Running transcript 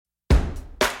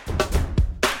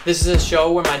This is a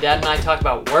show where my dad and I talk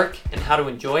about work and how to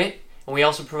enjoy it, and we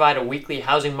also provide a weekly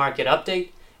housing market update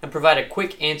and provide a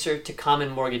quick answer to common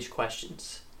mortgage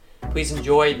questions. Please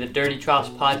enjoy the Dirty Troughs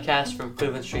podcast from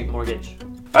Cleveland Street Mortgage.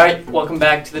 All right, welcome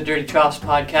back to the Dirty Troughs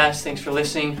podcast. Thanks for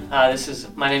listening.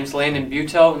 My name is Landon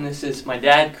Buteau, and this is my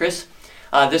dad, Chris.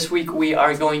 This week we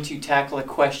are going to tackle a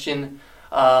question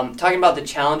talking about the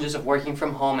challenges of working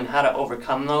from home and how to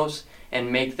overcome those and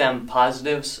make them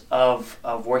positives of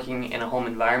working in a home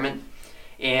environment.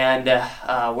 And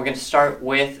we're going to start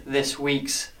with this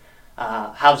week's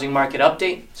housing market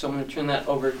update. So I'm going to turn that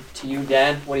over to you,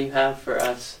 Dad. What do you have for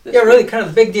us this week? Really kind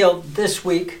of the big deal this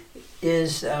week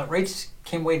is rates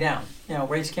came way down.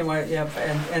 Rates came way up,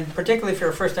 and particularly if you're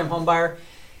a first-time home buyer,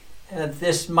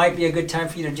 this might be a good time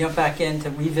for you to jump back in to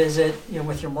revisit,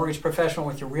 with your mortgage professional,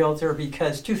 with your realtor,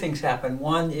 because two things happen.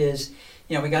 One is,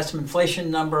 we got some inflation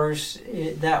numbers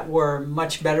that were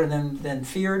much better than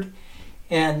feared,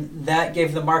 and that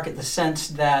gave the market the sense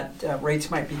that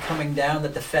rates might be coming down,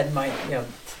 that the Fed might,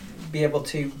 be able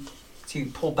to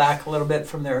pull back a little bit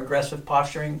from their aggressive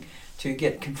posturing to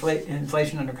get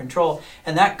inflation under control,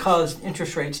 and that caused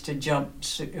interest rates to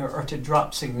to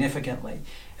drop significantly.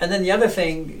 And then the other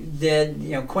thing did,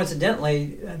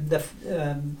 coincidentally, the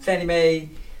Fannie Mae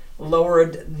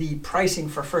lowered the pricing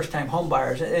for first-time home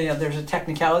buyers. There's a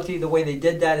technicality. The way they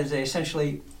did that is they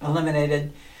essentially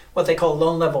eliminated what they call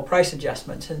loan level price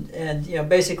adjustments. And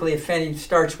basically, if Fannie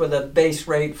starts with a base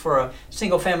rate for a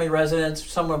single-family residence,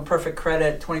 someone perfect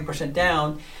credit, 20%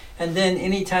 down, and then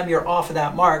anytime you're off of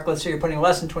that mark, let's say you're putting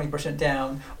less than 20%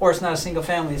 down, or it's not a single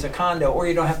family, it's a condo, or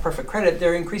you don't have perfect credit,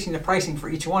 they're increasing the pricing for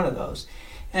each one of those.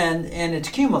 And it's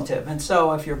cumulative. And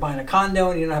so if you're buying a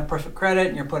condo and you don't have perfect credit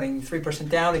and you're putting 3%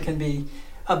 down, it can be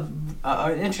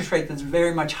an interest rate that's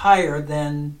very much higher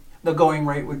than the going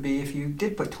rate would be if you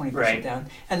did put 20% down.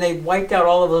 And they wiped out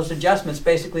all of those adjustments,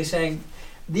 basically saying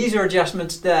these are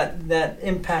adjustments that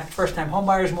impact first-time home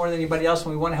buyers more than anybody else,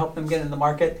 and we want to help them get in the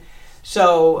market.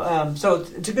 So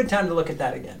it's a good time to look at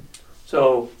that again.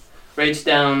 So rates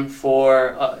down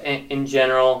for in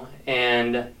general,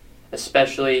 and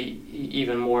especially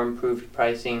even more improved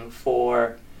pricing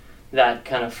for that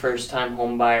kind of first-time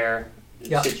home buyer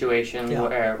situation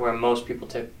where most people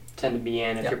tend to be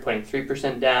in. If you're putting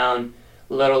 3% down,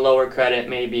 a little lower credit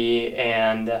maybe,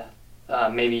 and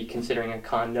maybe considering a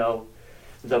condo,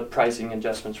 the pricing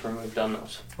adjustments were moved on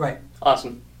those. Right.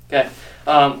 Awesome. Okay.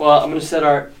 Well, I'm going to set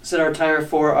our timer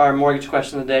for our mortgage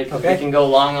question of the day, because we can go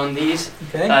long on these.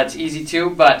 Okay. It's easy too,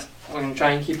 but we're going to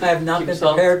try and keep it. I have not been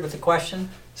prepared with the question.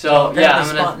 So I'm gonna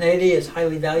spontaneity is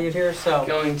highly valued here. So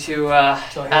going to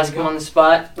ask him on the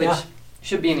spot, which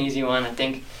should be an easy one, I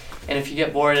think. And if you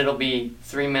get bored, it'll be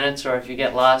 3 minutes, or if you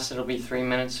get lost, it'll be 3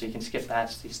 minutes, so you can skip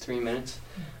past these 3 minutes.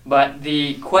 But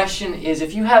the question is,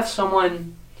 if you have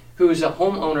someone who's a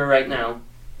homeowner right now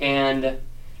and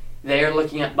they are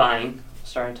looking at buying,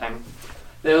 start a timer.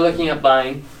 They're looking at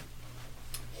buying,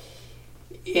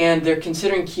 and they're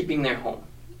considering keeping their home.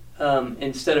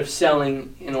 Instead of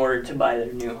selling in order to buy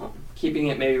their new home, keeping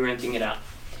it, maybe renting it out.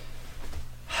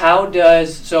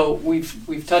 So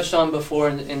we've touched on before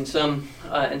in some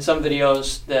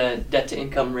videos the debt to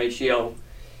income ratio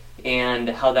and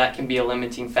how that can be a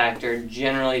limiting factor.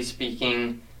 Generally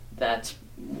speaking, that's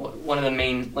one of the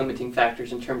main limiting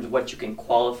factors in terms of what you can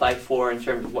qualify for, in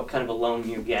terms of what kind of a loan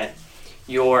you get.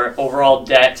 Your overall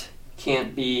debt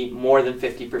can't be more than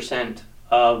 50%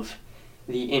 of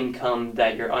the income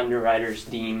that your underwriters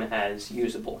deem as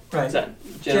usable. Right. Is that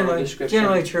general description?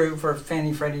 Generally true for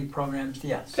Fannie Freddie programs,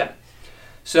 yes. Okay.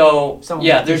 So,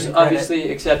 there's obviously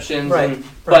exceptions,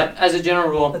 but as a general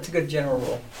rule... That's a good general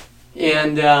rule.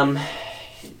 And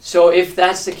so if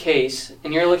that's the case,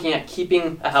 and you're looking at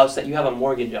keeping a house that you have a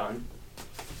mortgage on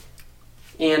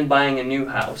and buying a new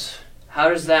house, how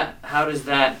does that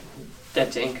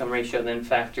debt to income ratio then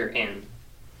factor in?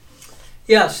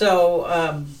 Yeah,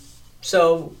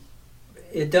 so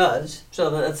it does.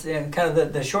 So that's kind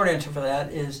of the short answer for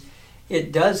that is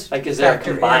it does. Like, is there a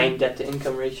combined debt to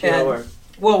income ratio, or?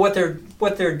 Well, what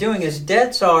they're doing is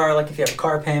debts are like if you have a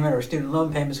car payment or student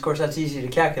loan payments. Of course, that's easy to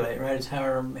calculate, right? It's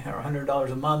however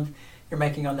 $100 a month you're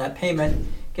making on that payment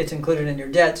gets included in your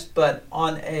debts. But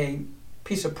on a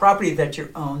piece of property that you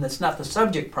own, that's not the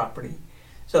subject property.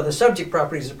 So the subject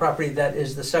property is the property that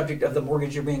is the subject of the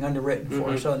mortgage you're being underwritten for.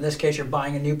 Mm-hmm. So in this case, you're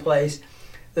buying a new place.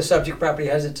 The subject property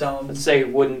has its own. Let's say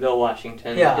Woodinville,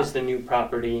 Washington is the new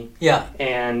property. Yeah.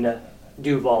 And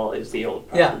Duval is the old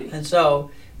property. Yeah. And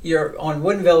so you're on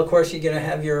Woodinville, of course, you're going to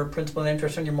have your principal and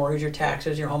interest on your mortgage, your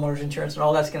taxes, your homeowner's insurance, and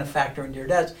all that's going to factor into your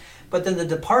debts. But then the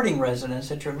departing residence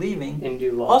that you're leaving in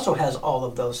Duval also has all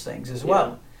of those things as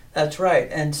well. That's right.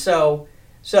 And so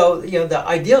So, the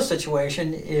ideal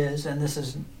situation is, and this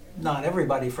is not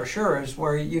everybody for sure, is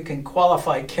where you can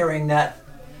qualify carrying that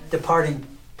departing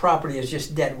property as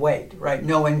just dead weight, right?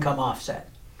 No income offset.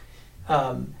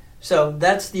 So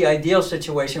that's the ideal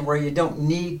situation where you don't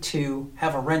need to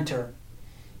have a renter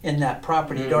in that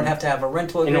property. You don't have to have a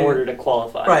rental agreement. In order to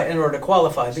qualify. Right, in order to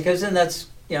qualify. Because then that's,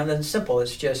 then it's simple.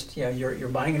 It's just, you're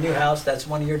buying a new house, that's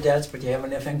one of your debts, but you have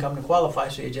enough income to qualify,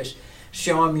 so you just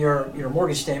show them your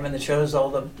mortgage statement that shows all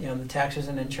the, the taxes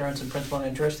and insurance and principal and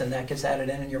interest, and that gets added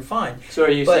in and you're fine. So are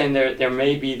you saying there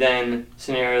may be then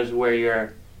scenarios where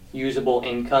your usable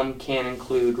income can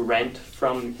include rent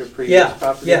from your previous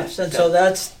property? Yes, and so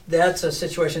that's a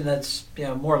situation that's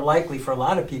more likely for a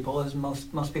lot of people, as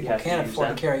most people can't afford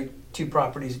to carry two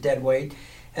properties dead weight.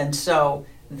 And so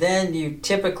then you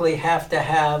typically have to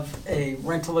have a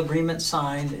rental agreement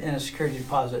signed and a security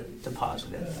deposit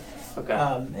deposited. Okay.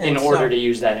 In order to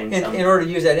use that income. In order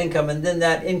to use that income, and then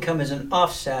that income is an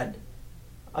offset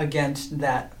against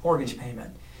that mortgage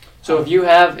payment. So if you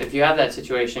have that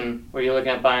situation where you're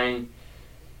looking at buying,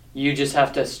 you just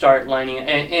have to start lining,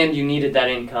 and you needed that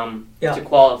income to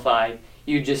qualify.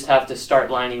 You just have to start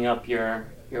lining up your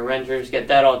renters, get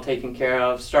that all taken care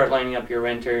of, start lining up your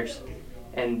renters,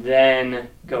 and then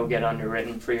go get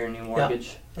underwritten for your new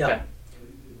mortgage. Yeah. Okay.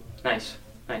 Nice,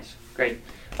 great.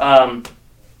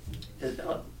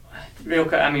 Real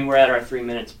quick, we're at our 3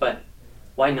 minutes, but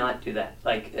why not do that?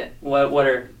 Like, what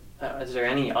are is there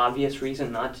any obvious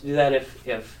reason not to do that if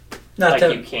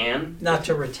you can? Not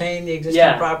to retain the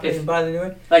existing property and buy the new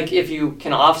one? Like, if you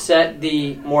can offset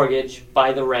the mortgage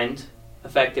by the rent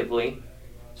effectively,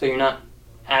 so you're not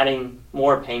adding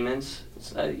more payments,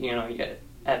 you get,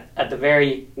 at the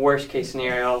very worst case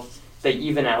scenario, they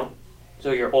even out.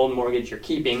 So your old mortgage you're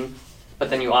keeping, but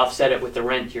then you offset it with the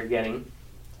rent you're getting,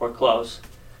 or close.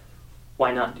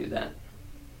 Why not do that?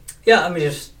 Yeah,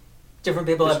 just different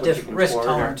people have different risk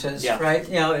tolerances, right?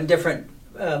 And different,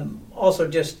 also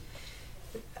just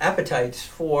appetites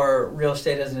for real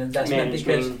estate as an investment.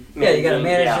 Because you got to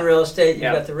manage the real estate.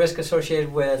 You've got the risk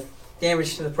associated with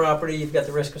damage to the property. You've got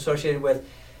the risk associated with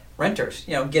renters,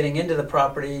 getting into the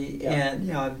property, and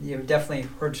you've definitely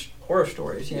heard horror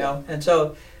stories, and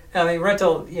so.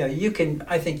 Rental,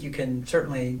 I think you can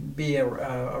certainly be a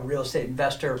real estate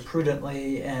investor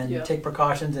prudently and take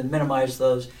precautions and minimize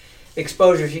those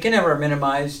exposures. You can never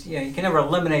minimize, you can never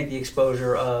eliminate the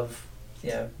exposure of,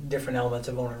 different elements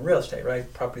of owning real estate,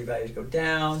 right? Property values go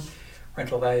down,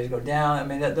 rental values go down.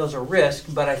 Those are risks,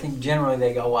 but I think generally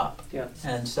they go up. Yeah.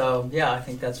 And so, I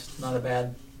think that's not a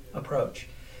bad approach.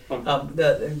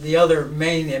 The other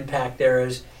main impact there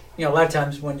is, a lot of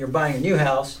times when you're buying a new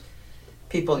house,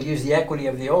 people use the equity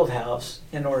of the old house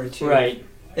in order to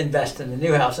invest in the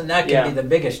new house, and that can be the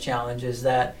biggest challenge. Is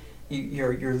that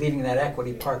you're leaving that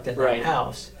equity parked in that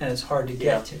house, and it's hard to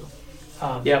get to.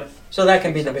 So that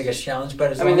can be the biggest challenge.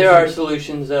 But there are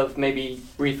solutions of maybe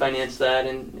refinance that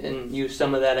and use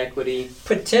some of that equity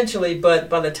potentially. But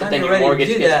by the time you're ready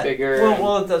to do that,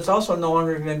 well, that's also no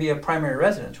longer going to be a primary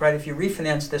residence, right? If you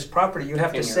refinance this property, you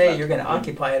have to say you're going to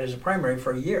occupy it as a primary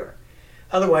for a year.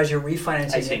 Otherwise, you're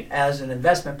refinancing it as an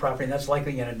investment property, and that's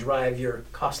likely going to drive your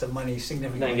cost of money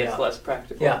significantly up. Then it gets less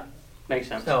practical. Yeah. Makes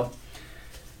sense. So,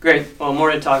 great. Well, more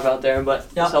to talk about there, but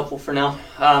it's helpful for now.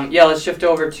 Let's shift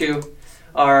over to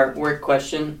our work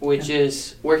question, which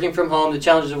is working from home, the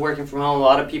challenges of working from home. A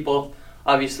lot of people,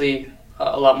 obviously,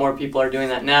 a lot more people are doing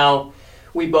that now.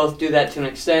 We both do that to an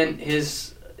extent.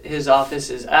 His office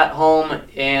is at home,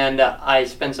 and I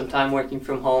spend some time working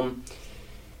from home.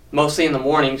 Mostly in the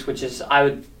mornings, which is, I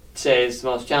would say, is the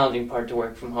most challenging part to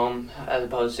work from home, as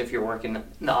opposed to if you're working in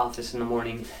the office in the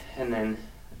morning and then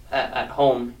at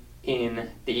home in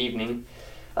the evening,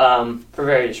 for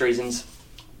various reasons.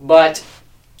 But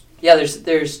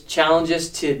there's challenges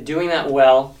to doing that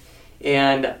well,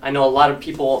 and I know a lot of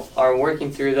people are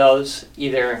working through those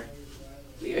either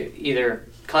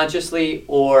consciously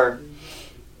or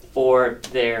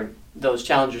those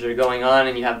challenges are going on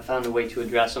and you haven't found a way to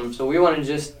address them. So we want to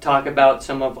just talk about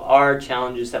some of our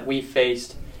challenges that we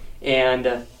faced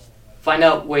and find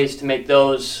out ways to make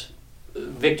those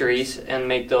victories and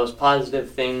make those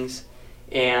positive things,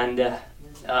 and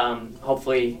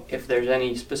hopefully if there's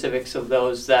any specifics of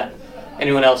those that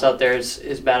anyone else out there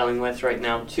is battling with right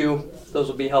now too, those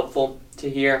will be helpful to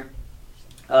hear.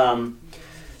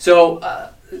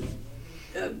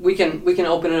 We can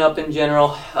open it up in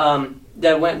general.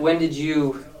 Dad, what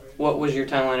was your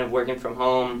timeline of working from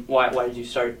home? Why did you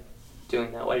start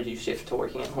doing that? Why did you shift to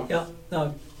working at home?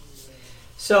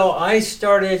 So I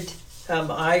started,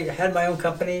 I had my own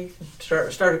company,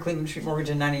 started Cleveland Street Mortgage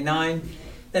in 99.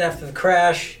 Then after the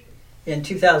crash, in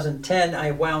 2010,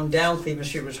 I wound down Cleveland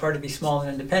Street. It was hard to be small and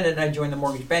independent. And I joined the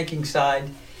mortgage banking side.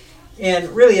 And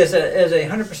really, as a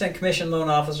 100% commission loan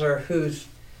officer whose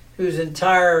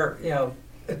entire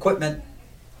equipment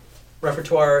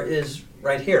repertoire is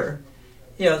right here,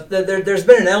 there's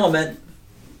been an element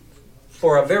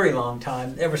for a very long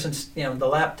time, ever since the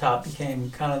laptop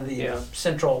became kind of the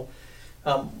central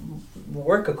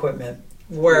work equipment,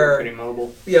 where you're pretty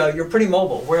mobile. You're pretty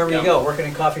mobile wherever you go, working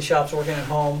in coffee shops, working at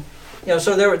home.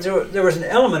 So there was an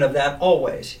element of that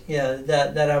always.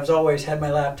 That I was always had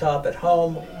my laptop at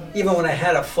home. Even when I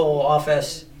had a full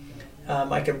office,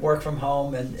 I could work from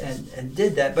home and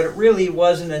did that. But it really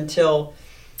wasn't until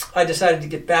I decided to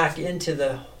get back into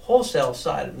the wholesale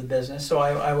side of the business. So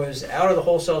I was out of the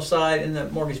wholesale side in the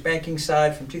mortgage banking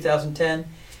side from 2010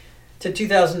 to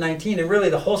 2019, and really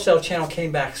the wholesale channel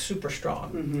came back super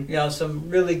strong. Mm-hmm. Some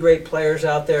really great players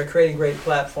out there creating great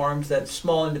platforms that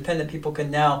small independent people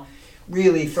can now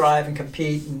really thrive and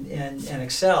compete and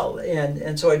excel.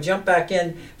 And so I jumped back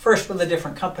in first with a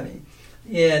different company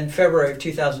in February of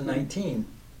 2019.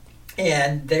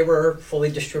 And they were fully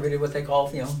distributed, what they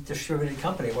call, distributed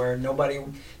company, where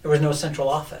there was no central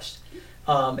office.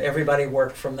 Everybody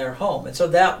worked from their home. And so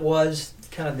that was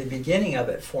kind of the beginning of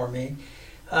it for me.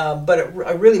 But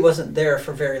I really wasn't there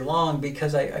for very long,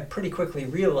 because I pretty quickly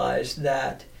realized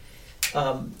that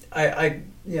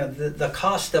the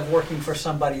cost of working for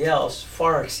somebody else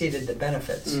far exceeded the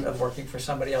benefits of working for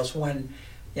somebody else. When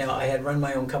I had run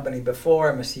my own company before,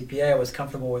 I'm a CPA, I was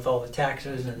comfortable with all the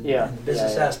taxes and the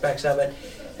business aspects of it.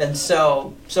 And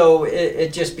so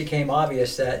it just became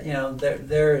obvious that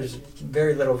there is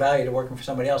very little value to working for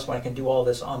somebody else when I can do all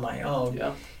this on my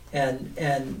own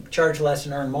and charge less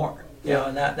and earn more.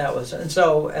 And that was, and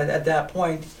so at that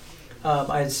point,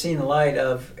 I had seen the light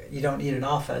of you don't need an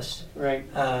office. Right.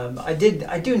 I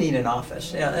do need an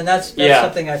office, and that's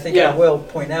something I think I will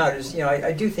point out is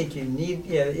I do think you need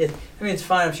it. I mean, it's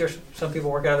fine. I'm sure some people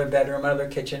work out of their bedroom, out of their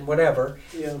kitchen, whatever,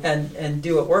 and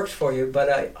do what works for you.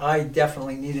 But I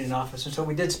definitely needed an office, and so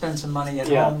we did spend some money at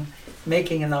home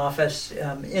making an office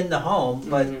in the home,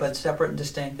 but separate and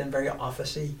distinct and very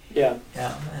officey.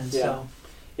 So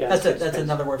that's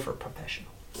another word for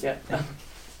professional.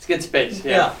 It's good space.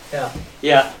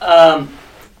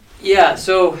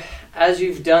 So as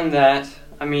you've done that,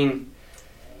 I mean,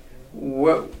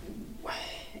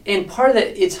 and part of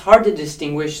that, it's hard to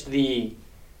distinguish the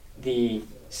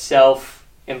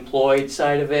self-employed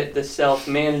side of it, the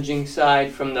self-managing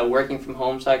side from the working from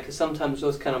home side, because sometimes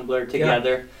those kind of blur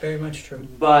together. Very much true.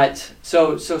 But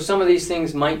so some of these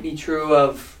things might be true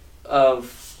of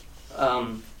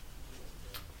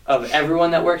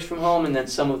everyone that works from home, and then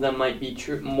some of them might be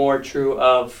more true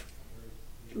of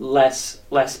less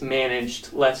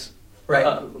managed,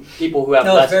 people who have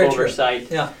less oversight.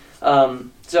 True.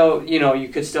 So you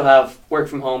could still have work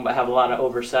from home but have a lot of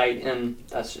oversight, and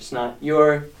that's just not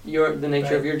the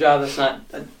nature of your job. That's not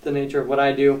the nature of what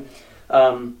I do.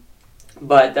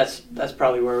 But that's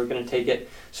probably where we're going to take it.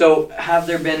 So have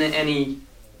there been any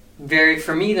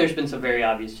for me there's been some very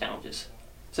obvious challenges.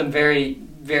 Some very,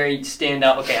 very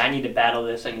standout, okay, I need to battle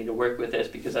this, I need to work with this,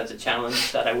 because that's a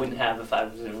challenge that I wouldn't have if I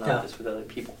was in an office with other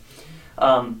people.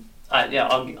 I'll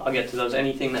get to those.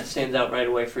 Anything that stands out right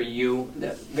away for you,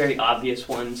 the very obvious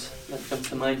ones that come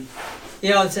to mind?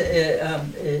 It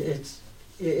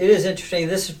is interesting.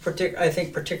 This is I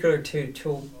think particular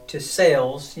to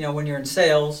sales. When you're in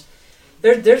sales,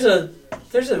 there's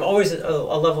always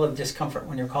a level of discomfort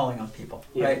when you're calling on people,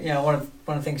 right? One of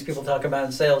the things people talk about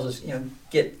in sales is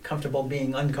get comfortable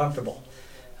being uncomfortable.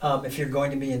 If you're going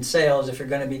to be in sales, if you're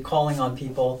going to be calling on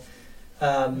people,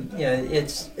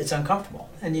 it's uncomfortable,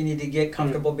 and you need to get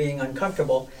comfortable being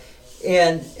uncomfortable,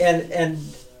 and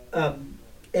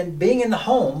being in the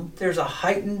home, there's a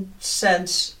heightened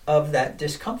sense of that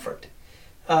discomfort.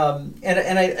 And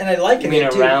I like it. You mean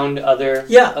around other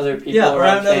people,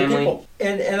 around family? Other people.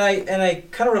 And I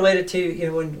kind of relate it to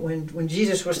when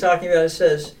Jesus was talking about it,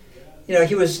 says,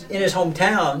 he was in his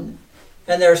hometown,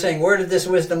 and they were saying, where did this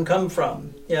wisdom come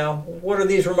from? What are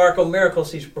these remarkable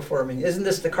miracles he's performing? Isn't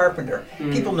this the carpenter?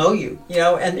 People know you,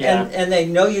 and they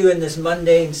know you in this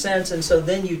mundane sense, and so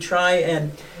then you try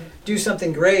and do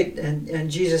something great,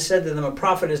 and Jesus said to them, a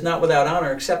prophet is not without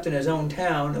honor except in his own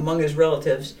town, among his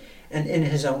relatives, and in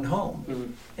his own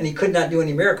home. And he could not do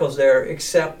any miracles there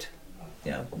except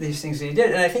these things that he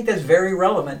did. And I think that's very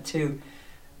relevant to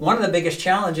one of the biggest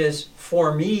challenges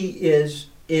for me is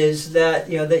that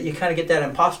that you kind of get that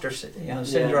imposter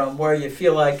syndrome where you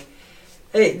feel like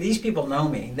hey, these people know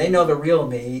me. They know the real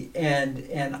me,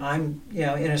 and I'm,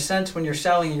 in a sense, when you're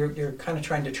selling, you're kind of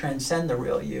trying to transcend the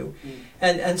real you,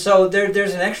 and so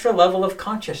there's an extra level of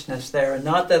consciousness there. And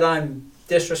not that I'm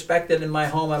disrespected in my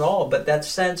home at all, but that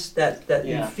sense that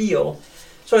you feel.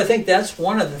 So I think that's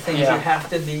one of the things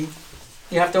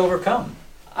you have to overcome.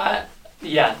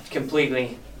 Yeah,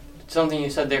 completely. Something you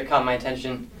said there caught my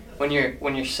attention. When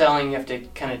you're selling, you have to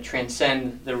kind of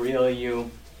transcend the real you.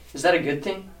 Is that a good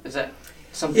thing? Is that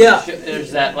something? Yeah.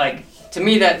 Is that like, to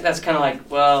me that's kind of like,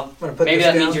 well, maybe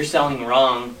that means you're selling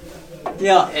wrong.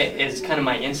 Yeah, it's kind of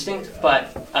my instinct,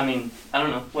 but I mean, I don't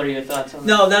know. What are your thoughts on that?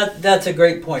 No, that's a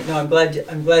great point. No, I'm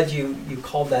glad you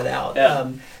called that out.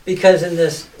 Yeah. Because in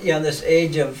this this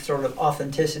age of sort of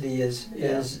authenticity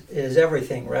is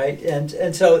everything, right?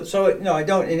 And so I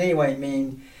don't in any way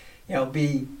mean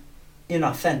be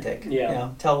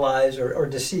inauthentic, tell lies or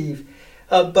deceive,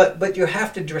 but you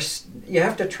have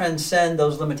to transcend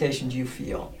those limitations you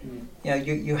feel.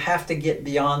 You have to get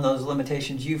beyond those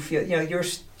limitations you feel. You're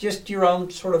just your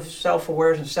own sort of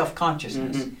self-awareness and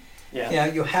self-consciousness.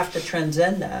 Mm-hmm. You have to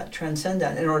transcend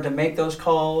that in order to make those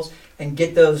calls and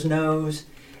get those no's.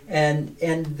 And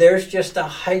there's just a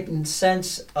heightened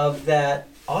sense of that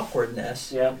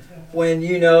awkwardness when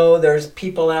there's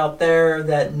people out there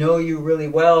that know you really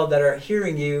well that are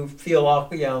hearing you feel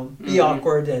awkward, be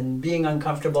awkward and being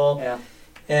uncomfortable,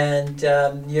 and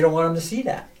you don't want them to see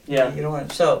that. You don't want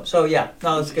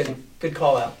that's good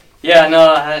call out. Yeah,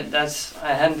 no, I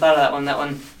hadn't thought of that one. That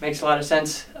one makes a lot of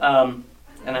sense, and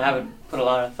I haven't put a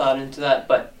lot of thought into that.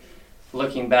 But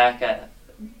looking back at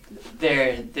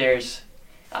there's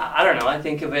I don't know. I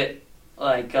think of it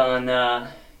like on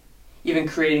even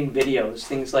creating videos,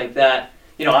 things like that.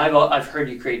 I've heard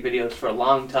you create videos for a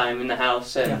long time in the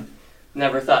house, and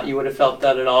never thought you would have felt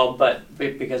that at all. But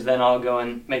because then I'll go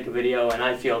and make a video, and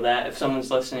I feel that if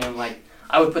someone's listening, I'm like,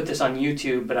 I would put this on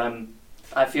YouTube, but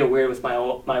I feel weird with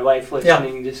my wife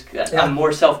listening. I'm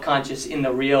more self-conscious in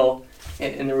the real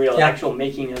actual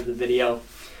making of the video.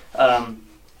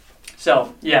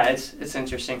 So yeah, it's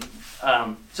interesting.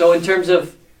 So in terms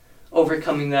of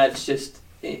overcoming that, it's just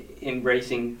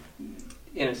embracing,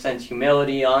 in a sense,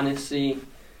 humility, honesty.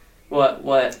 What?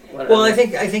 Well, I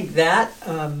think that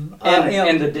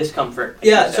and the discomfort.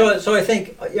 Yeah. So I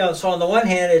think So on the one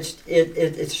hand,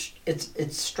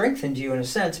 it's strengthened you in a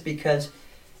sense because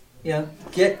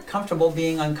get comfortable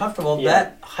being uncomfortable. Yeah.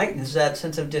 That heightens that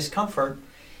sense of discomfort,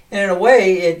 and in a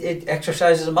way, it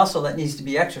exercises a muscle that needs to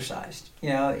be exercised.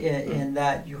 In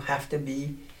that you have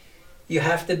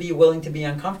to be willing to be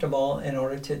uncomfortable in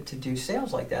order to do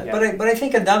sales like that. Yeah. But I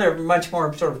think another much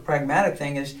more sort of pragmatic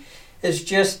thing is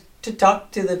just to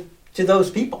talk to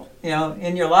those people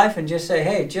in your life and just say,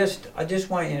 hey, I just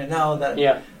want you to know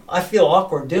that I feel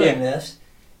awkward doing this,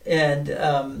 and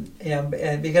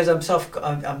because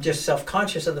I'm just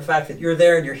self-conscious of the fact that you're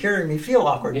there and you're hearing me feel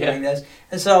awkward doing this,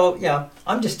 and so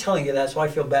I'm just telling you that so I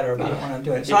feel better about it when I'm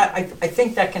doing it. So I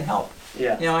think that can help.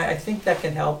 Yeah. I think that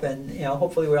can help, and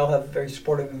hopefully we all have very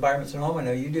supportive environments at home. I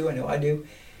know you do. I know I do.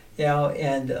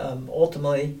 And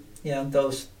ultimately,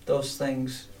 those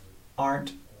things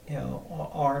aren't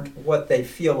what they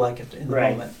feel like in the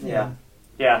moment.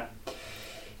 Yeah.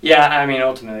 I mean,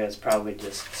 ultimately, it's probably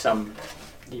just some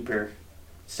deeper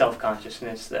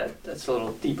self-consciousness that's a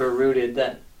little deeper rooted.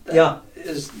 That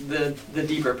is the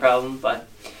deeper problem. But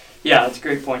yeah, that's a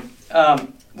great point.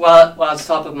 While it's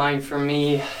top of mind for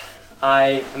me,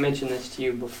 I mentioned this to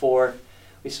you before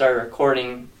we started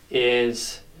recording,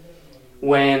 is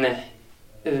when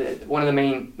one of the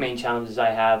main challenges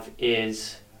I have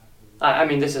is, I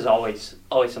mean, this is always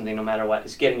something, no matter what,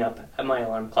 is getting up at my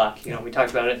alarm clock. We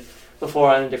talked about it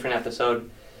before on a different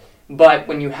episode. But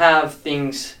when you have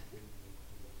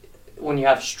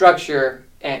structure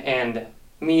and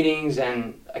meetings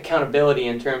and accountability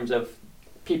in terms of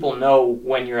people know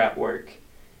when you're at work,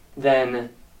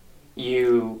 then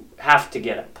you have to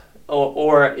get up,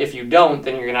 or if you don't,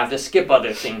 then you're gonna have to skip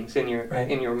other things in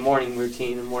your morning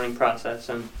routine and morning process,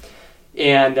 and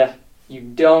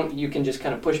you can just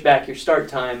kind of push back your start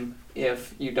time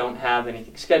if you don't have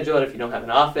anything scheduled, if you don't have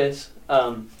an office,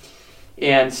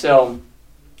 and so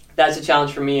that's a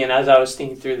challenge for me. And as I was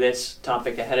thinking through this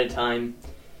topic ahead of time,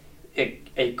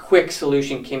 a quick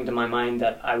solution came to my mind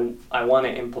that I want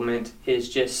to implement is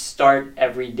just start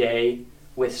every day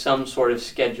with some sort of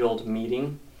scheduled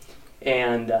meeting,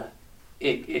 and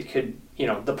it could,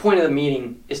 the point of the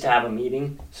meeting is to have a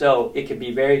meeting, so it could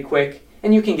be very quick,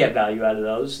 and you can get value out of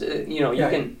those. You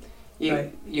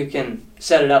can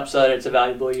set it up so that it's a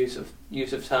valuable use of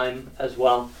time as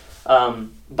well.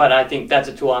 But I think that's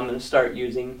a tool I'm going to start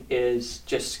using, is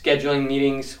just scheduling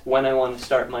meetings when I want to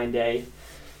start my day.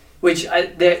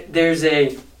 There's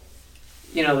a,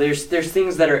 there's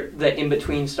things that are that in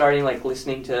between starting, like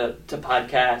listening to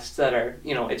podcasts that are,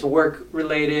 it's work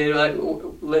related, like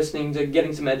listening to,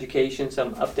 getting some education,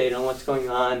 some update on what's going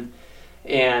on,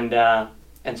 and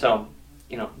so,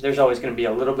 there's always going to be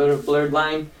a little bit of blurred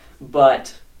line,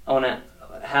 but I want to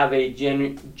have a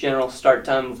general start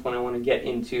time of when I want to get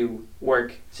into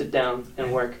work, sit down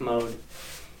and work mode,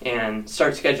 and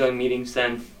start scheduling meetings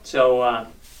then. So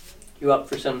you up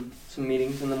for some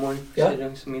meetings in the morning? Yeah.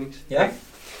 Scheduling some meetings? Yeah.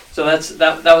 So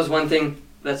that was one thing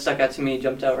that stuck out to me,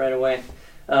 jumped out right away.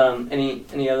 Any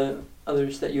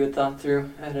others that you had thought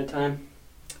through ahead of time?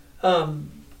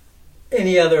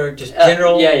 Any other just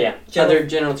general? Other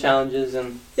general challenges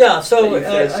and So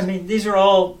these are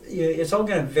all. It's all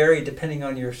going to vary depending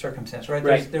on your circumstance,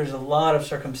 right? There's a lot of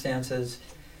circumstances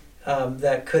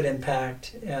that could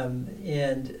impact,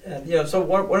 So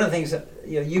one of the things that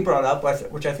you brought up,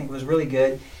 which I think was really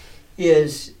good,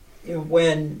 is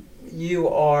when you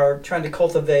are trying to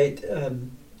cultivate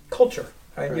culture,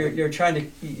 right? You're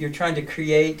trying to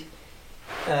create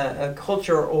a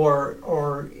culture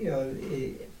or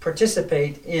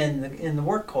participate in the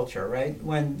work culture, right?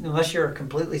 Unless you're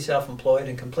completely self-employed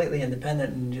and completely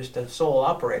independent and just a sole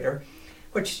operator,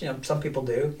 which some people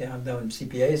do. I've known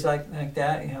CPAs like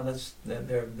that. That's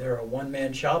they're a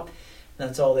one-man shop.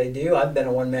 That's all they do. I've been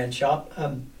a one-man shop.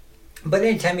 But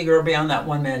anytime you go beyond that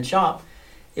one-man shop,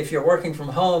 if you're working from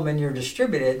home and you're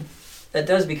distributed, that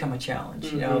does become a challenge.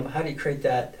 Mm-hmm. How do you create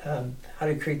that? How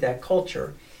do you create that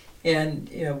culture? And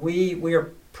we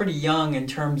are pretty young in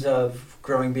terms of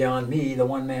growing beyond me, the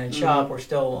one-man shop. We're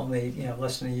still only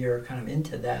less than a year kind of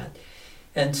into that.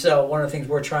 And so one of the things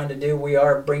we're trying to do, we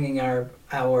are bringing our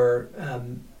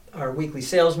weekly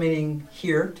sales meeting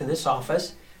here to this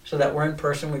office so that we're in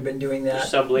person. We've been doing that.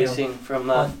 Subleasing from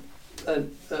a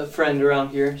friend around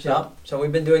here. So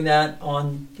we've been doing that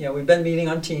we've been meeting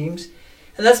on Teams,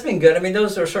 and that's been good. I mean,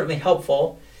 those are certainly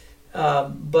helpful.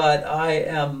 But I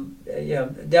am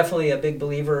definitely a big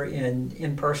believer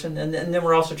in person. And then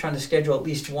we're also trying to schedule at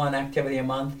least one activity a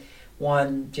month,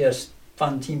 one just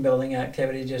fun team building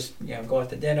activity, just go out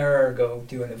to dinner or go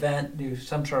do an event, do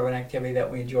some sort of an activity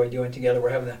that we enjoy doing together. We're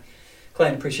having a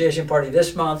client appreciation party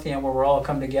this month, where we're all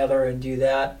come together and do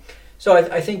that. So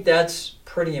I think that's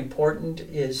pretty important,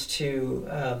 is to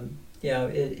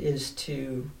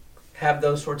have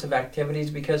those sorts of activities,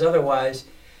 because otherwise,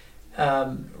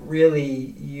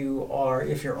 really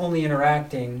if you're only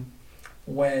interacting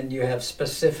when you have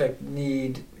specific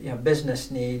need,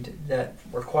 business need that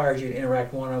requires you to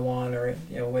interact one-on-one or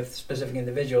with specific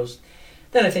individuals,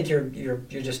 then I think you're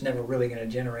just never really going to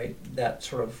generate that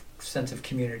sort of sense of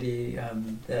community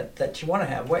that you want to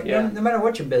have. No matter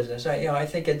what your business, I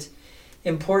think it's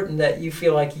important that you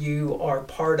feel like you are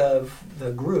part of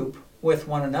the group with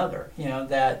one another.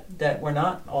 That we're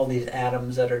not all these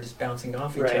atoms that are just bouncing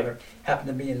off each other, happen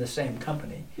to be in the same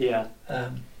company.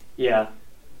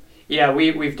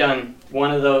 We've done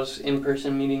one of those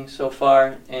in-person meetings so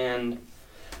far, and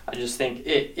I just think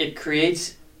it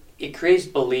creates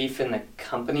belief in the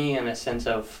company and a sense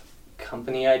of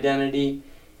company identity,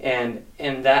 and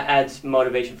that adds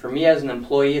motivation for me as an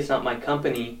employee. It's not my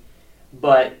company,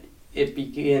 but it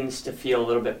begins to feel a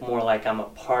little bit more like I'm a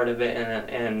part of it,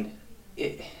 and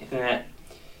that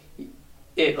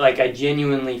like I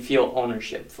genuinely feel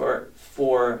ownership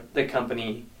for the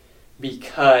company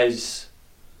because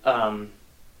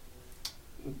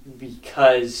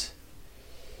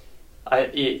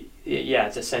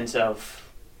it's a sense of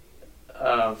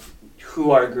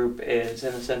who our group is,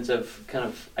 and a sense of kind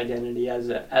of identity as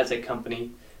a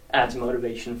company adds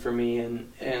motivation for me,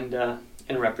 and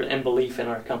belief in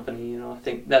our company. I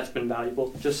think that's been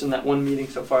valuable just in that one meeting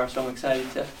so far. So I'm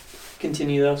excited to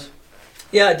continue those.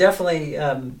 Yeah, definitely.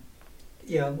 To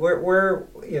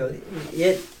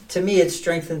me, it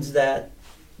strengthens that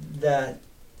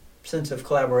sense of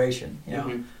collaboration.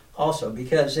 Also,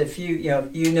 because if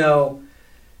you know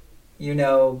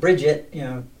Bridget,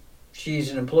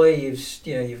 she's an employee.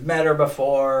 You've met her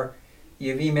before,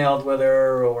 you've emailed with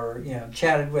her or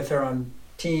chatted with her on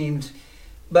Teams.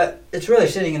 But it's really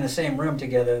sitting in the same room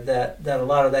together that a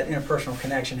lot of that interpersonal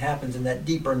connection happens, and that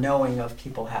deeper knowing of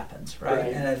people happens,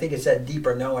 right? And I think it's that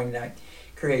deeper knowing that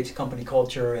creates company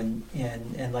culture and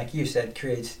like you said,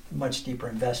 creates much deeper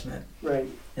investment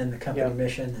in the company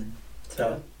mission. And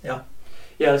so,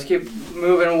 let's keep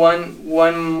moving.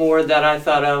 One more that I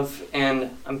thought of,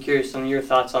 and I'm curious on your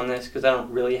thoughts on this, because I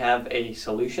don't really have a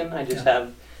solution. I just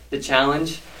have the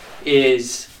challenge,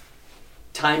 is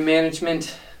time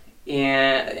management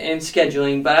and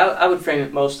scheduling, but I would frame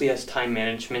it mostly as time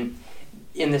management,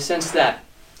 in the sense that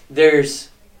there's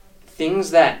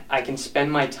things that I can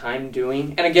spend my time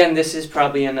doing. And again, this is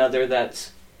probably another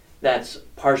that's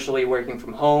partially working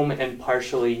from home and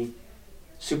partially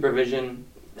supervision,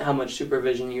 how much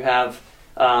supervision you have,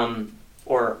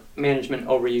 or management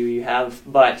over you have.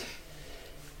 But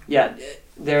yeah,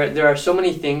 there are so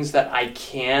many things that I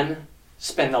can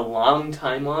spend a long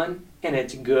time on, and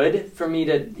it's good for me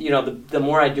to, the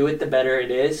more I do it, the better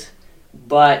it is.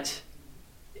 But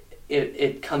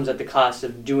it comes at the cost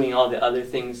of doing all the other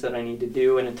things that I need to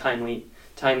do in a timely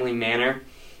manner.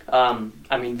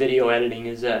 Video editing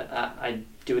is I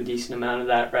do a decent amount of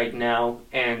that right now,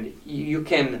 and you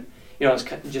can, I was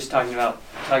just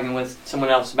talking with someone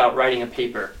else about writing a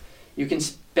paper. You can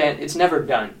spend, it's never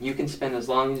done. You can spend as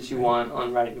long as you want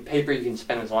on writing a paper. You can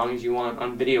spend as long as you want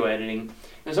on video editing.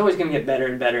 It's always going to get better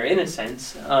and better in a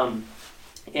sense.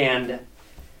 And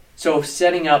so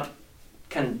setting up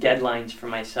kind of deadlines for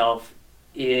myself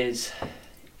is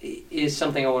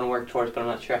something I want to work towards, but I'm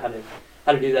not sure how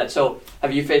to do that. So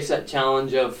have you faced that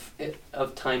challenge of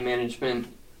time management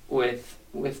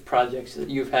with projects that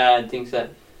you've had, things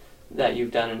that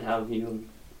you've done, and how have you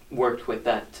worked with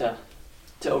that to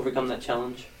overcome that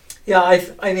challenge? Yeah, I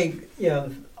think,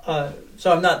 so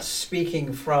I'm not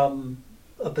speaking from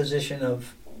a position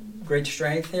of great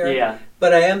strength here. Yeah.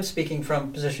 But I am speaking from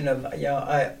a position of,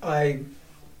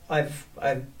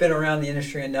 I've been around the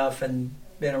industry enough and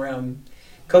been around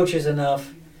coaches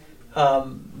enough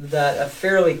that a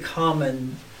fairly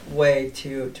common way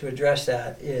to address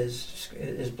that is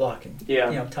blocking.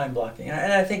 Yeah. Time blocking,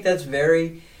 and I think that's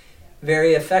very,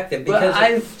 very effective. Because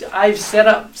I've set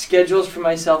up schedules for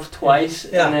myself twice,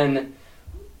 Yeah. and then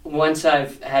once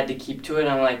I've had to keep to it,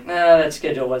 I'm like, that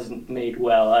schedule wasn't made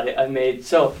well. I've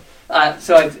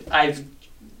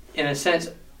in a sense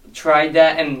tried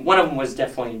that, and one of them was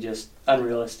definitely just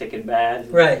unrealistic and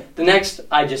bad. Right. The next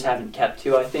I just haven't kept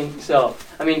to, I think. So,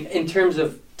 in terms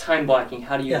of time blocking,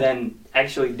 how do you then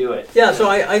actually do it? Yeah, so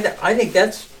I think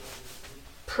that's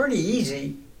pretty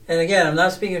easy. And again, I'm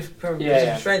not speaking from a position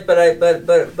of strength,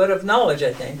 but of knowledge,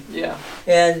 I think. Yeah.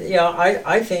 And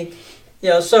I think,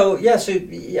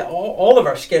 all of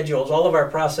our schedules, all of our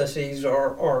processes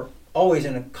are always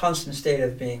in a constant state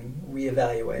of being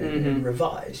reevaluated and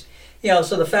revised.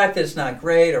 So the fact that it's not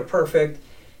great or perfect,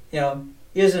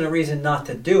 isn't a reason not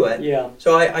to do it. Yeah.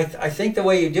 So I think the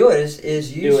way you do it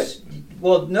is you do it.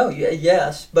 Well, no,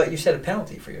 yes, but you set a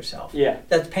penalty for yourself. Yeah.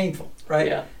 That's painful, right?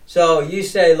 Yeah. So you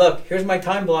say, look, here's my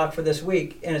time block for this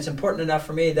week, and it's important enough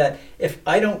for me that if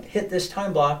I don't hit this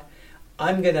time block,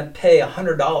 I'm going to pay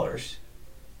 $100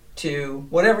 to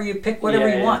whatever you pick, whatever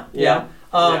you want. Yeah.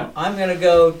 I'm going to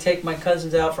go take my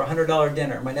cousins out for a $100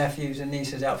 dinner, my nephews and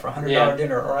nieces out for a $100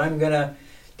 dinner, or I'm going to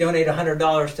donate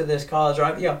 $100 to this cause,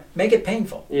 or make it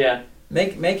painful. Yeah.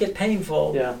 Make it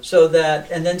painful. Yeah. So that,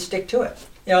 and then stick to it.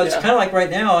 It's kind of like right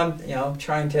now I'm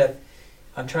trying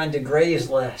to graze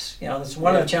less. That's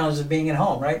one of the challenges of being at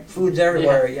home, right? Food's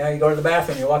everywhere. Yeah. You go to the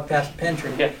bathroom, you walk past the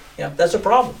pantry. Yeah. That's a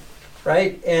problem,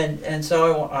 right? And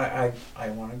so I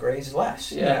want to graze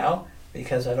less.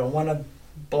 Because I don't want to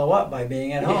blow up by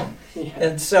being at home. Yeah.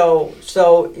 And so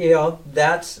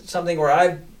that's something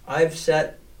where I've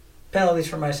set penalties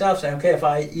for myself, saying, okay, if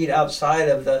I eat outside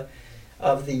of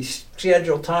the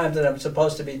scheduled times that I'm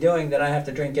supposed to be doing, then I have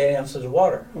to drink 8 ounces of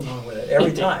water along with it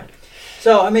every time.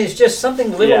 So it's just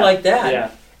something little like that.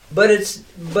 Yeah.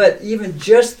 But even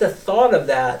just the thought of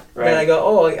that, then I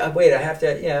go, wait, I have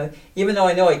to, even though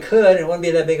I know I could, and it wouldn't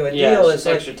be that big of a deal. It's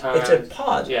like extra time. It's a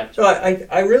pause. Yeah. So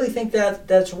I really think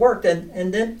that's worked,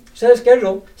 and then set a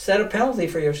schedule, set a penalty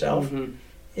for yourself.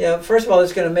 Mm-hmm. First of all,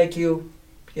 it's going to make you,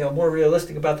 more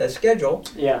realistic about that schedule.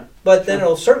 Yeah. But then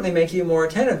it'll certainly make you more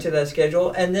attentive to that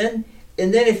schedule, and then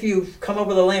if you come up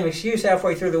with a lame excuse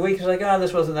halfway through the week, it's like,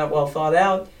 this wasn't that well thought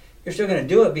out. You're still going to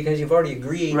do it because you've already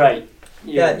agreed. Right.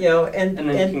 Yeah. That, and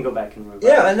then you can go back and revise.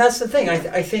 Yeah, and that's the thing.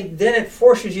 I think then it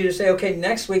forces you to say, okay,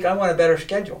 next week I want a better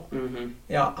schedule. Mm-hmm.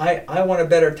 I want a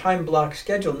better time block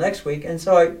schedule next week, and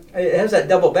so it has that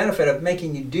double benefit of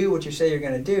making you do what you say you're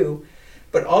going to do,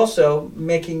 but also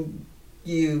making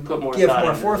you give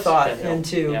more forethought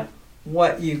into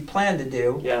what you plan to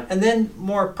do, and then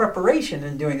more preparation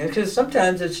in doing it. Because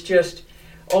sometimes it's just,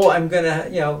 I'm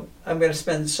gonna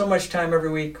spend so much time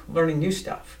every week learning new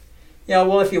stuff.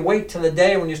 Well, if you wait till the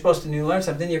day when you're supposed to learn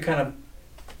something, then you're kind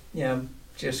of,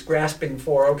 just grasping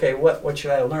for, okay, what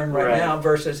should I learn right now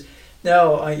versus,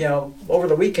 no, over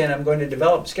the weekend I'm going to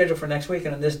develop a schedule for next week,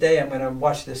 and on this day I'm going to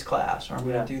watch this class or I'm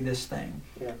going to do this thing.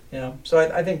 Yeah. So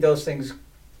I think those things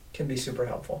can be super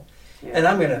helpful. Yeah. And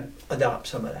I'm going to adopt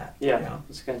some of that. Yeah,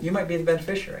 that's good. You might be the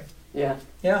beneficiary. Yeah.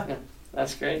 Yeah.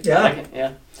 That's great. Yeah. I like it.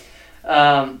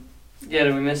 Yeah. Yeah,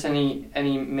 did we miss any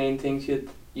main things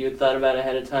you had thought about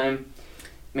ahead of time?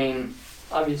 Main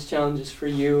obvious challenges for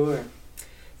you, or?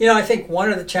 I think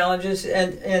one of the challenges,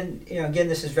 and again,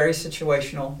 this is very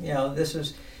situational. This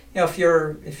is, if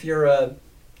you're a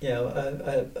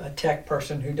a tech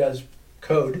person who does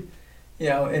code,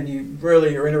 and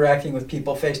you're interacting with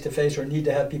people face to face, or need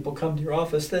to have people come to your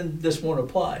office, then this won't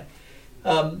apply.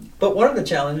 But one of the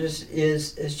challenges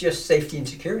is just safety and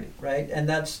security, right? And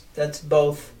that's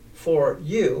both for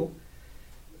you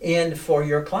and for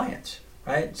your clients,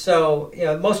 right? So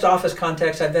most office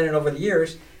contexts I've been in over the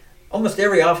years, almost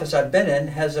every office I've been in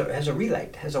has a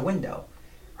relight, has a window,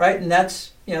 right? And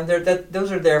that's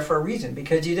those are there for a reason,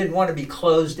 because you didn't want to be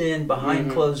closed in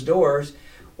behind closed doors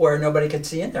where nobody could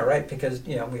see in there, right? Because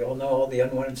we all know all the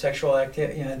unwanted sexual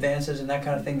advances and that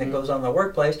kind of thing that goes on in the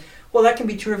workplace. Well, that can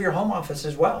be true of your home office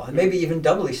as well, and maybe even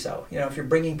doubly so. If you're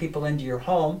bringing people into your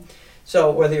home,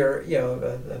 so whether you're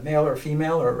a male or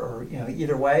female or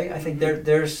either way, I think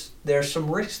there's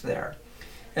some risks there.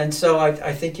 And so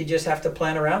I think you just have to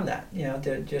plan around that,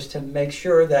 to make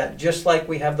sure that, just like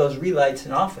we have those relights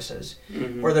in offices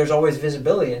where there's always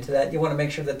visibility into that, you want to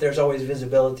make sure that there's always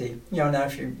visibility. Now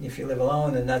if you live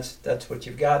alone and that's what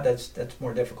you've got, that's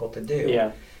more difficult to do.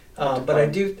 Yeah. But I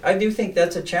do think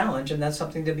that's a challenge, and that's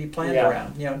something to be planned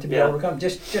around, to be overcome.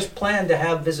 Just plan to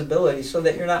have visibility so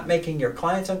that you're not making your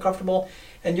clients uncomfortable,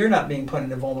 and you're not being put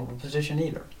in a vulnerable position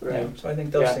either. Right. So I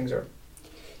think those things are.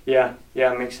 Yeah,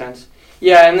 makes sense.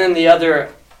 Yeah, and then the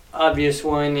other obvious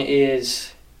one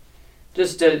is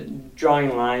just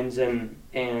drawing lines and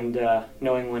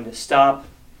knowing when to stop.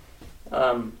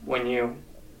 When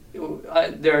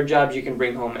there are jobs you can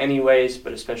bring home anyways,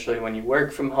 but especially when you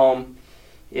work from home,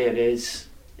 it is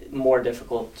more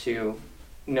difficult to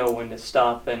know when to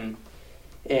stop, and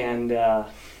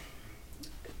that's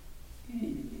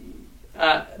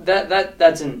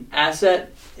an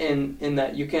asset in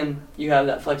that you have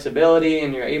that flexibility,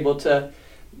 and you're able to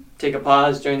take a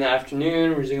pause during the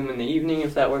afternoon, resume in the evening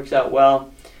if that works out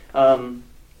well. But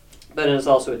it is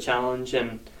also a challenge,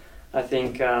 and I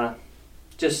think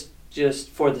just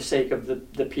for the sake of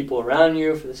the people around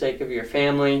you, for the sake of your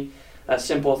family, a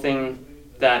simple thing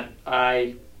that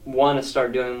I want to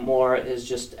start doing more is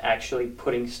just actually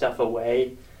putting stuff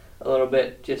away a little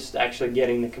bit, just actually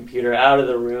getting the computer out of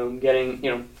the room,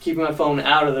 keeping my phone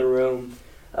out of the room,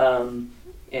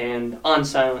 and on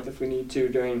silent if we need to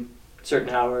during certain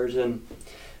hours. And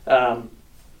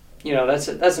that's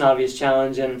an obvious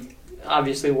challenge, and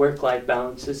obviously work-life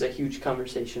balance is a huge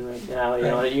conversation right now.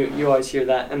 You always hear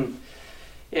that, and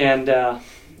I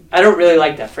don't really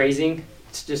like that phrasing.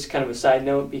 It's just kind of a side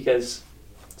note, because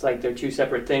it's like they're two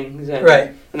separate things, and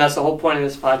that's the whole point of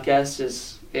this podcast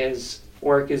is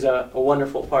work is a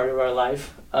wonderful part of our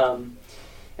life, and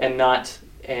not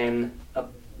a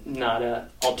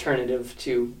alternative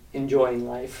to enjoying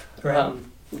life. Right.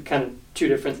 Kind of two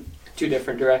different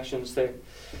directions there.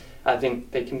 I think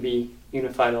they can be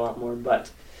unified a lot more, but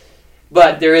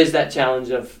there is that challenge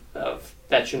of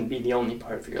that shouldn't be the only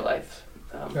part of your life,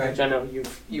 which I know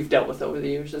you've dealt with over the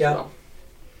years as well.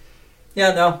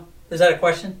 Yeah, no. Is that a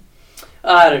question?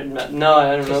 I don't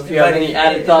know if you have any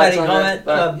added thoughts on that.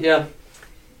 But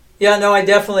Yeah, no, I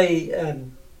definitely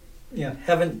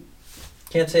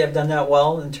can't say I've done that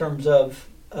well in terms of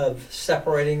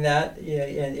separating that.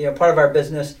 And part of our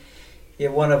business,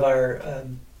 one of our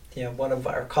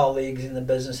colleagues in the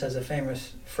business has a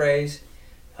famous phrase.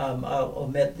 I'll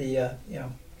omit the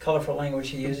colorful language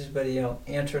he uses, but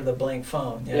answer the blank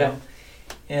phone.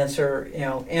 Answer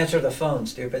the phone,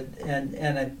 stupid.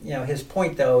 And his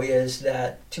point though is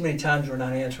that too many times we're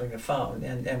not answering the phone,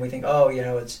 and we think,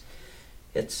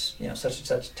 it's such and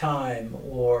such time,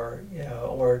 or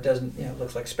it doesn't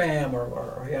looks like spam,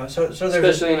 or so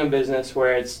especially in a business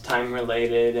where it's time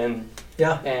related, and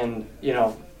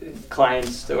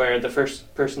clients where the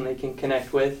first person they can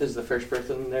connect with is the first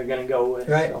person they're going to go with.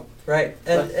 Right.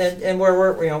 And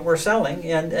where we're selling,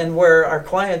 and where our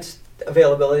clients'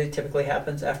 availability typically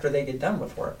happens after they get done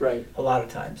with work. Right. A lot of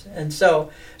times, and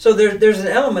so there's an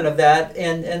element of that,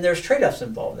 and there's trade-offs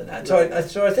involved in that. Right.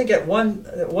 So I think at one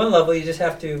level you just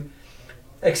have to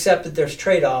accept that there's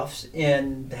trade-offs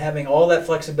in having all that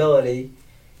flexibility,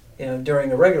 during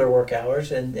the regular work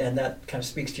hours, and that kind of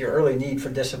speaks to your early need for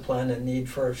discipline and need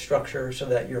for structure, so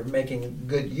that you're making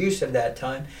good use of that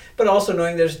time, but also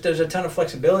knowing there's a ton of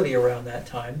flexibility around that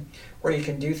time where you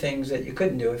can do things that you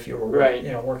couldn't do if you were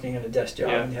working in a desk job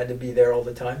and you had to be there all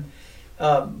the time.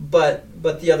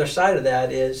 But the other side of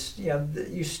that is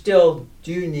you still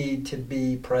do need to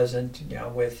be present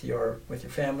with your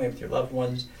family, with your loved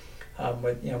ones,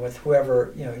 with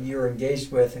whoever you're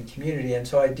engaged with in community. And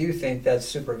so I do think that's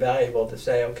super valuable to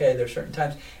say, okay, there's certain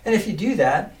times, and if you do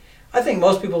that, I think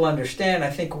most people understand. I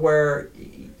think where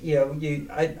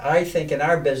I think in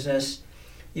our business,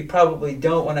 you probably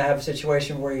don't want to have a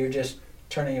situation where you're just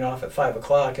turning it off at 5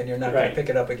 o'clock and you're not going to pick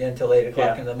it up again till 8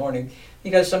 o'clock in the morning,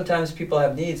 because sometimes people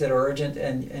have needs that are urgent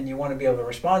and you want to be able to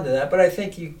respond to that. But I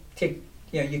think you take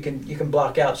you can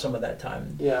block out some of that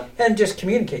time and just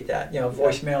communicate that,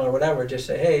 voicemail or whatever. Just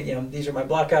say, hey, these are my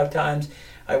block out times.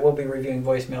 I will be reviewing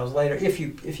voicemails later if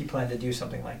you plan to do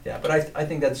something like that. But I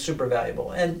think that's super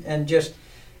valuable, and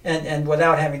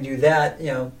without having to do that,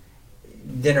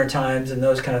 dinner times and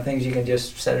those kind of things, you can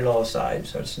just set it all aside.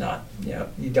 So it's not,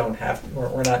 you don't have to.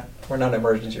 We're not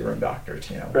emergency room doctors.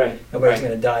 Right. Nobody's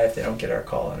going to die if they don't get our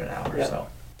call in an hour. Yeah. So,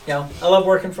 I love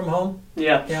working from home.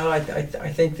 Yeah. I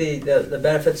think the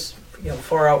benefits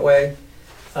far outweigh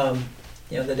the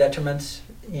detriments,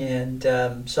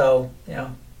 and so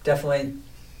definitely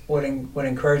would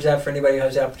encourage that for anybody who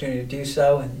has the opportunity to do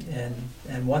so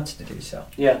and wants to do so.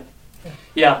 Yeah.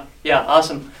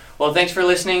 Awesome. Well, thanks for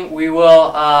listening. We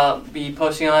will be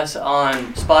posting us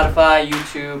on Spotify,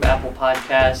 YouTube, Apple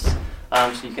Podcasts,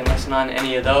 so you can listen on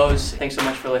any of those. Thanks so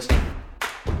much for listening.